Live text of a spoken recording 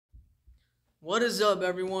What is up,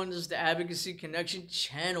 everyone? This is the Advocacy Connection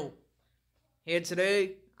channel. Here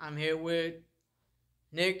today, I'm here with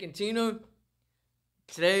Nick and Tina.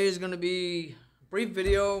 Today is going to be a brief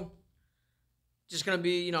video. Just going to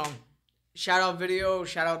be, shout out video.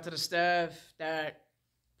 Shout out to the staff that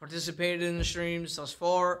participated in the streams thus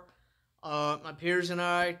far. My peers and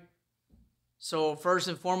I. So first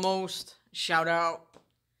and foremost, shout out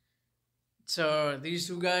to these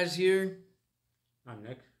two guys here. I'm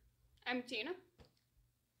Nick. I'm Tina.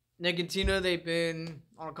 Nick and Tina, they've been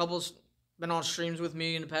on streams with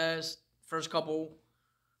me in the past. First couple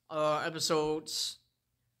episodes.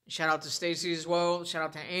 Shout out to Stacy as well. Shout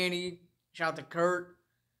out to Annie. Shout out to Kurt.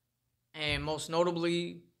 And most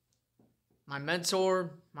notably, my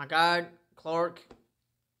mentor, my guide, Clark.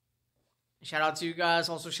 Shout out to you guys.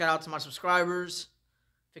 Also, shout out to my subscribers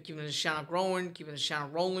for keeping this channel growing, keeping this channel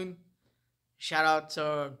rolling. Shout out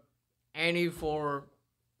to Annie for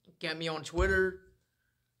getting me on Twitter.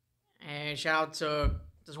 And shout out to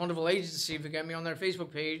this wonderful agency for getting me on their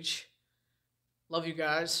Facebook page. Love you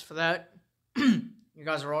guys for that. You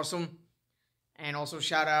guys are awesome. And also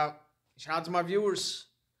shout out to my viewers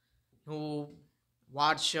who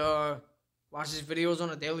watch these videos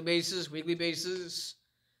on a daily basis, weekly basis.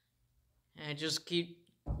 And just keep,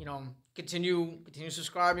 continue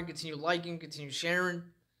subscribing, continue liking, continue sharing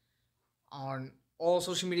on all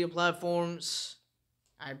social media platforms.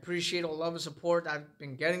 I appreciate all the love and support I've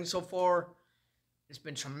been getting so far. It's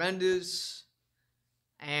been tremendous.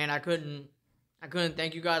 And I couldn't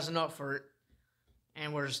thank you guys enough for it.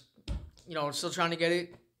 And we're just, still trying to get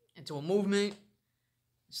it into a movement,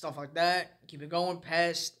 stuff like that. Keep it going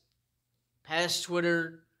past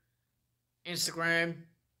Twitter, Instagram,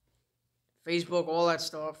 Facebook, all that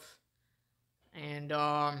stuff. And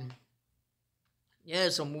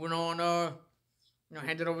so moving on,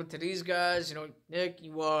 hand it over to these guys. Nick,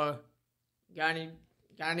 you got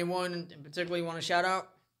anyone in particular you want to shout out?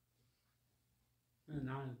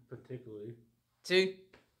 Not particularly. T?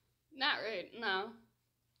 Not right, no.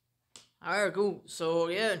 Alright, cool. So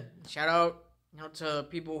yeah, shout out, to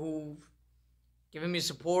people who've given me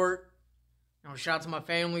support. Shout out to my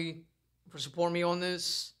family for supporting me on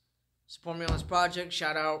this. Support me on this project.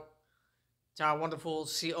 Shout out to our wonderful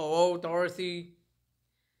COO, Dorothy,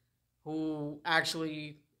 who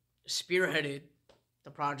actually spearheaded the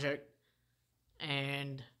project.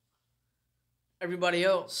 And everybody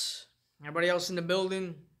else in the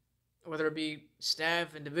building, whether it be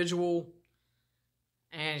staff, individual.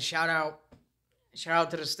 And shout out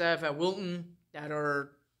to the staff at Wilton that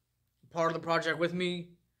are part of the project with me.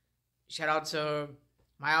 Shout out to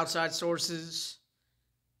my outside sources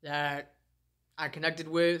that I connected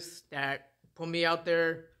with, that put me out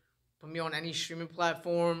there, put me on any streaming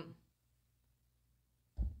platform,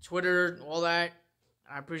 Twitter, all that.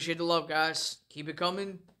 I appreciate the love, guys. Keep it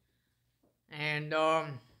coming. And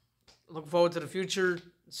look forward to the future.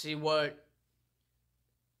 See what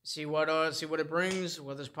it brings,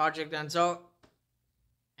 where this project ends up,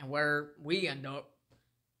 and where we end up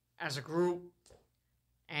as a group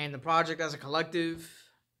and the project as a collective.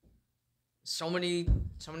 So many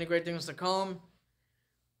great things to come.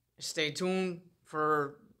 Stay tuned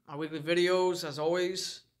for my weekly videos, as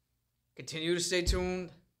always. Continue to stay tuned.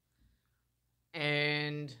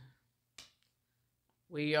 And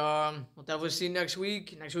we'll definitely see you next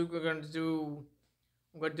week. Next week we're gonna do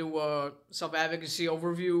a self-advocacy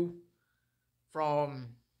overview from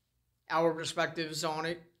our perspectives on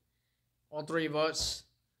it, all three of us.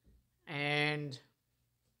 And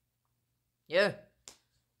yeah,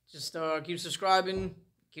 just keep subscribing,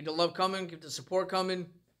 keep the love coming, keep the support coming.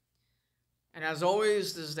 And as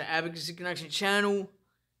always, this is the Advocacy Connection channel.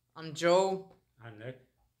 I'm Joe. I'm Nick.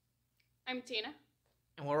 I'm Tina.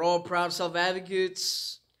 And we're all proud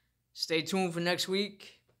self-advocates. Stay tuned for next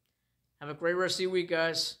week. Have a great rest of your week,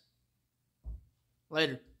 guys.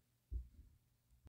 Later.